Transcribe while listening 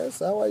Yes,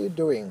 how are you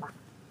doing?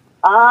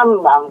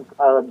 I'm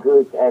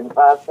good, and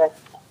Pastor.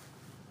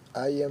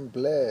 I am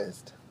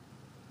blessed.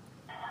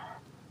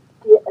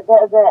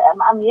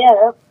 I'm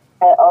here,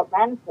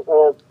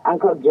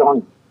 Uncle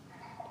John,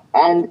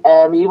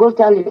 and he will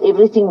tell you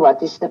everything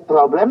what is the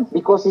problem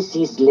because it's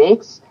his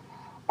legs,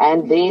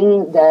 and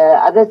then the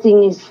other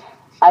thing is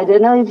I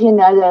don't know if you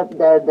know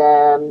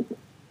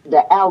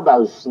the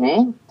elbows,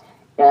 ne?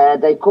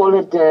 They call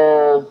it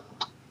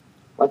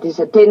what is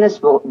a tennis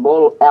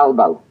ball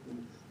elbow.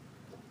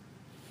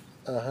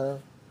 Uh-huh.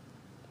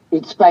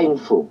 It's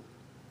painful.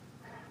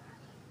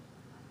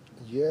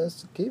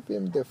 Yes, give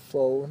him the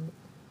phone.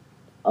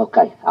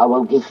 Okay, I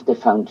will give the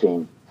phone to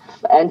him.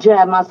 Andrew,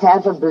 I must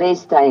have a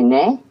blessed day,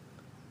 ne?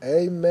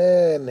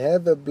 Amen.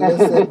 Have a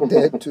blessed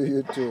day to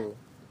you too.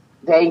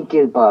 Thank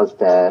you,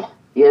 Pastor.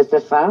 Here's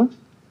the phone.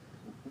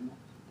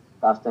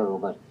 Pastor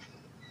Robert.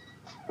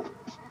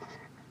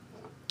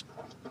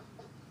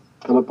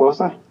 Hello,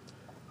 Pastor.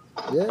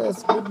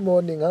 Yes, good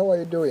morning. How are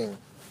you doing?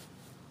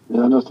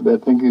 Yeah, not too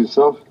bad. Thank you,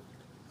 yourself.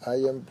 I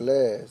am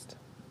blessed.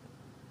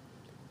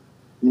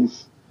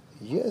 Yes.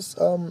 Yes,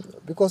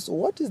 because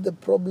what is the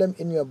problem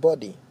in your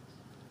body?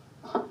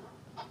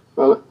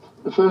 Well,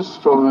 the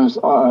first problem is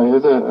I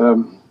had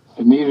a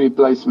knee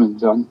replacement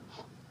done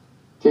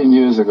 10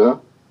 years ago,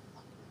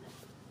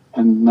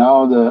 and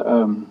now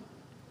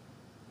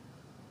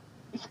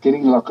it's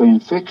getting like an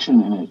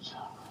infection in it.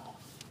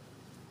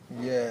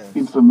 Yes.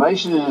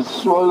 Inflammation is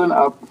swollen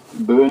up,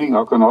 burning.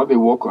 I can hardly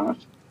walk on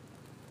it.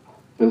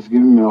 It's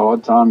giving me a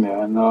hard time here,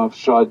 and I've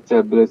tried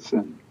tablets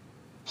and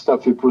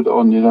stuff you put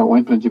on,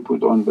 ointment you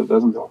put on, but it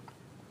doesn't help.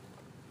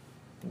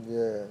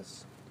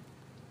 Yes.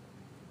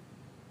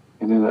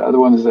 And then the other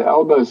one is the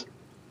elbows.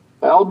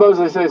 The elbows,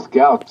 they say, is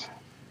gout.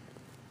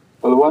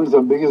 Well, the one's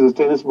as big as a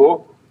tennis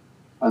ball,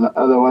 and the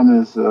other one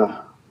is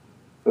a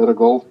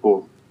golf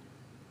ball.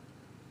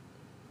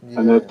 Yes.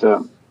 And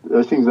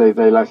those things,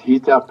 they like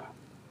heat up,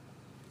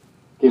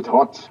 get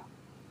hot.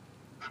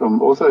 They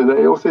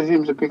also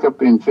seem to pick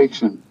up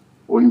infection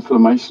or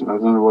inflammation. I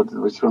don't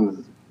know which one is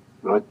the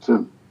right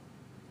term.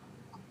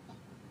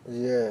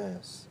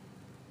 Yes.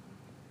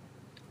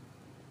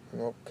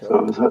 Okay. So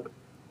I was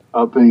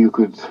hoping you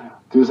could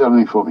do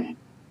something for me.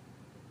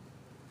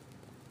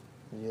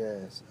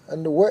 Yes.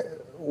 And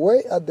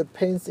where are the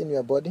pains in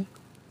your body?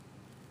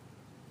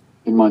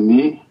 In my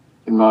knee,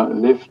 in my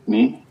left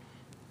knee,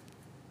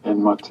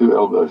 and my two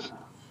elbows.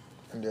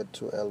 And your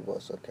two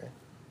elbows, okay.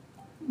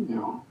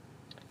 Yeah.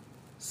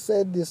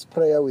 Say this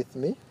prayer with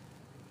me.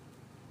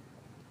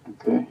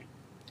 Okay.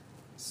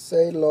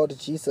 Say, Lord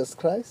Jesus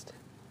Christ,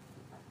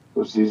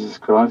 Lord Jesus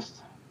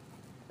Christ,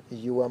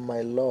 you are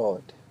my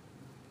Lord.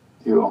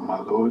 you are my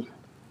Lord.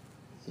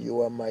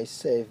 You are my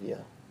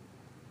Savior.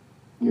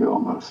 You are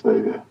my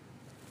Savior.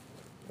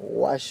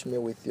 Wash me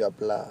with your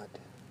blood.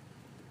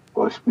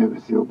 Wash me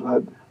with your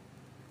blood.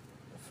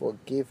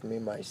 Forgive me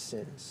my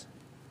sins.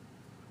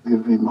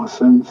 Give me my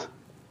sins.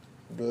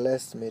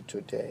 Bless me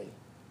today.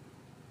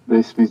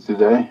 Bless me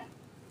today.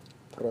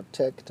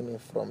 Protect me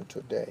from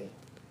today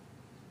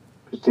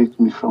Protect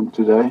me from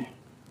today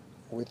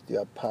with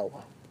your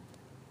power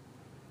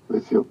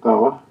with your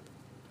power.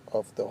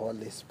 of the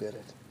Holy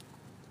Spirit.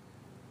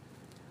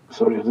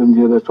 Sorry, I didn't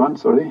hear that one.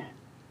 Sorry.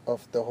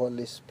 Of the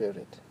Holy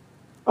Spirit.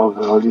 Of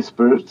the Holy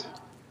Spirit.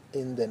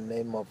 In the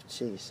name of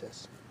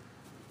Jesus.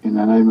 In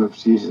the name of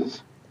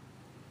Jesus.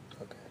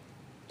 Okay.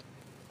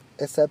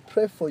 As I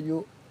pray for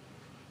you,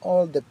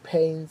 all the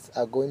pains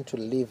are going to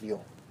leave you.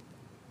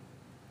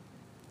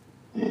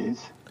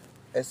 Yes.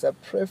 As I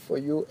pray for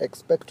you,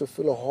 expect to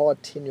feel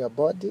hot in your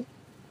body.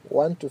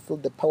 Want to feel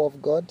the power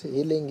of God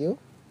healing you.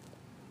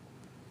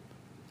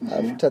 Yeah.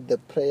 After the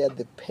prayer,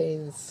 the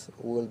pains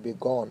will be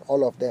gone,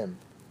 all of them.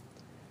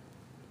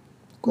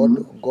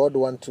 God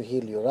wants to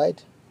heal you,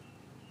 right?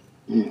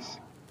 Yes.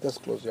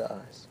 Just close your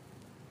eyes.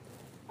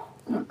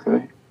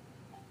 Okay.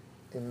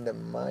 In the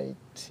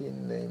mighty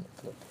name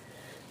of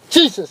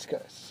Jesus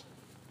Christ.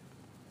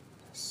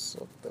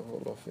 Soak the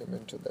whole of him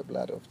into the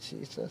blood of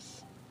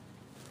Jesus,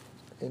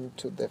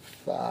 into the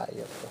fire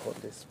of the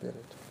Holy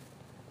Spirit.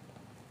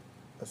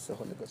 That's the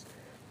Holy Ghost.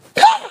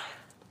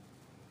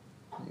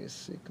 You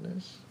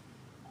sickness,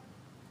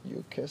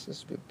 you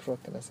curses be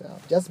broken as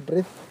out. Just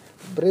breathe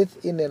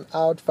in and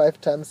out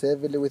 5 times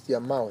heavily with your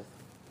mouth.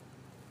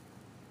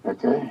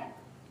 Okay.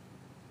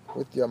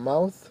 With your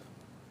mouth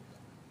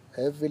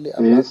heavily.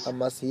 Yes. I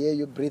must hear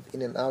you breathe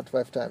in and out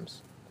 5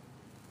 times.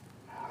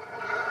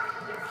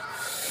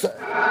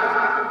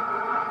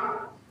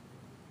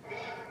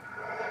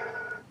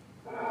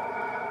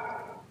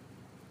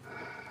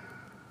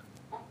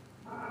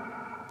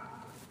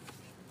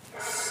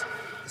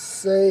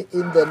 Say,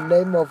 in the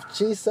name of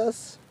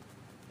Jesus.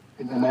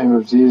 In the name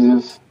of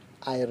Jesus.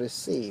 I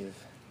receive.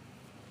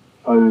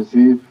 I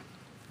receive.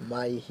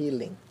 My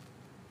healing.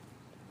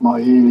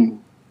 My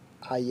healing.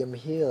 I am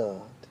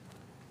healed.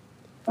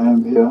 I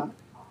am here.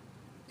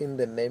 In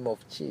the name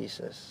of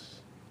Jesus.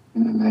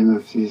 In the name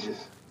of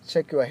Jesus.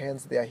 Check your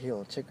hands, they are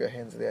healed. Check your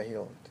hands, they are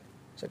healed.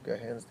 Check your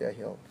hands, they are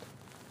healed.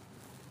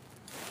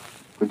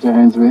 Put your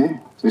hands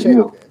where? To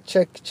heal.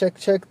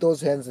 Check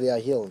those hands, they are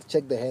healed.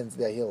 Check the hands,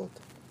 they are healed.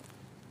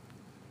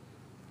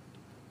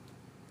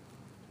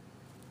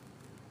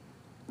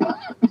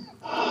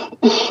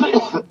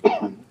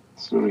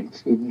 Sorry,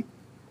 excuse me.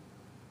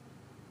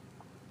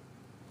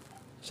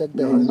 Check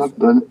the No,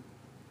 hands.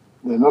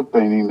 they're not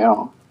paining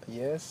now.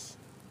 Yes.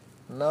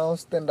 Now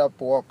stand up,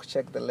 walk,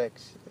 check the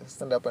legs.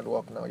 Stand up and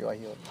walk now, you are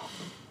healed.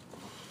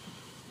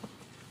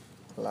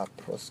 La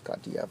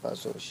proskatia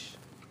vazosh.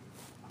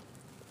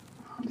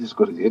 Just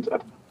got to get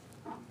up.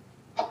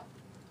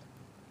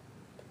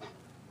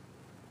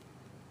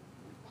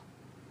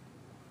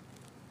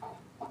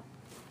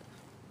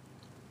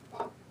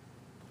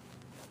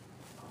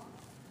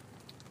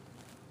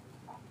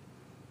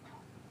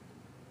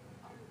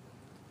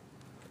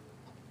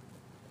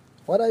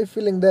 What are you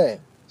feeling there?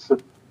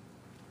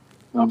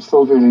 I'm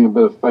still feeling a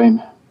bit of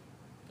pain.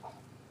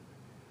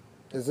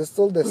 Is it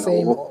still the When I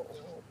same? walk-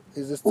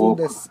 Is it still walk.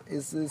 this?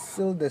 Is it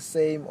still the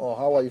same, or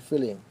how are you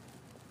feeling?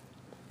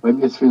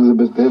 Maybe it feels a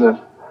bit better.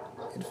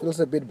 It feels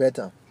a bit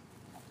better.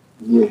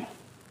 Yeah.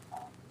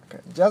 Okay.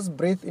 Just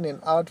breathe in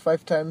and out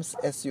 5 times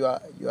as you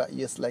are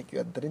yes, like you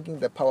are drinking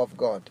the power of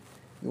God.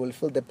 You will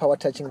feel the power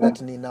touching Okay.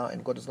 that knee now,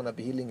 and God is going to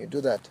be healing you.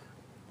 Do that.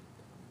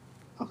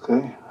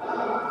 Okay.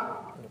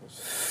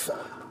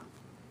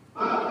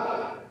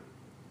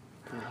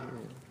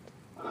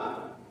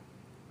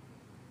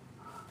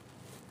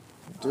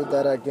 Do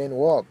that again.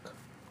 Walk.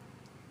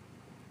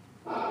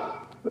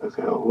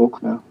 Okay, I'll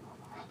walk now.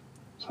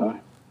 Sorry.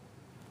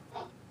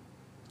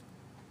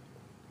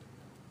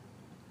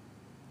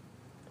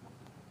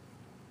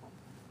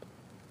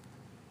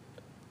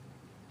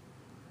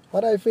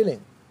 What are you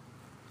feeling?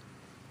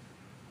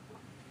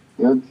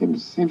 Yeah, it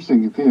seems to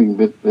be feeling a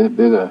bit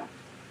better.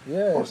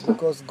 Yes, Pastor.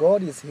 because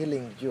God is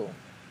healing you.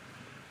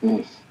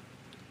 Yes.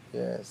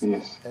 Yes.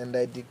 Yes. And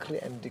I decree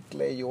and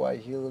declare you are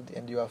healed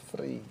and you are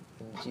free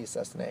in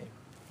Jesus' name.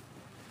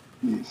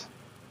 Yes.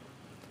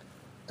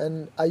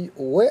 And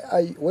where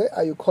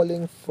are you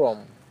calling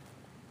from?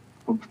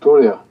 From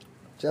Pretoria.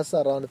 Just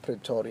around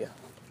Pretoria.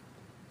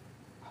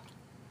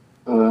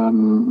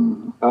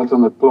 Out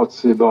on the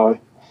plots here by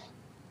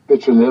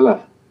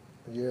Petronella.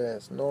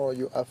 Yes. No,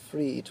 you are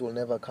free. It will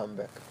never come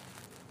back.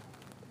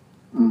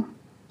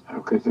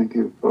 Okay, thank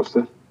you,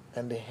 Pastor.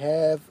 And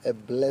have a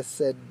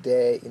blessed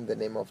day in the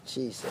name of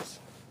Jesus.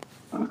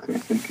 Okay,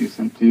 thank you.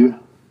 Same to you.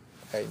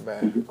 Amen.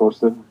 Thank you,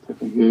 Pastor.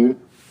 Thank you.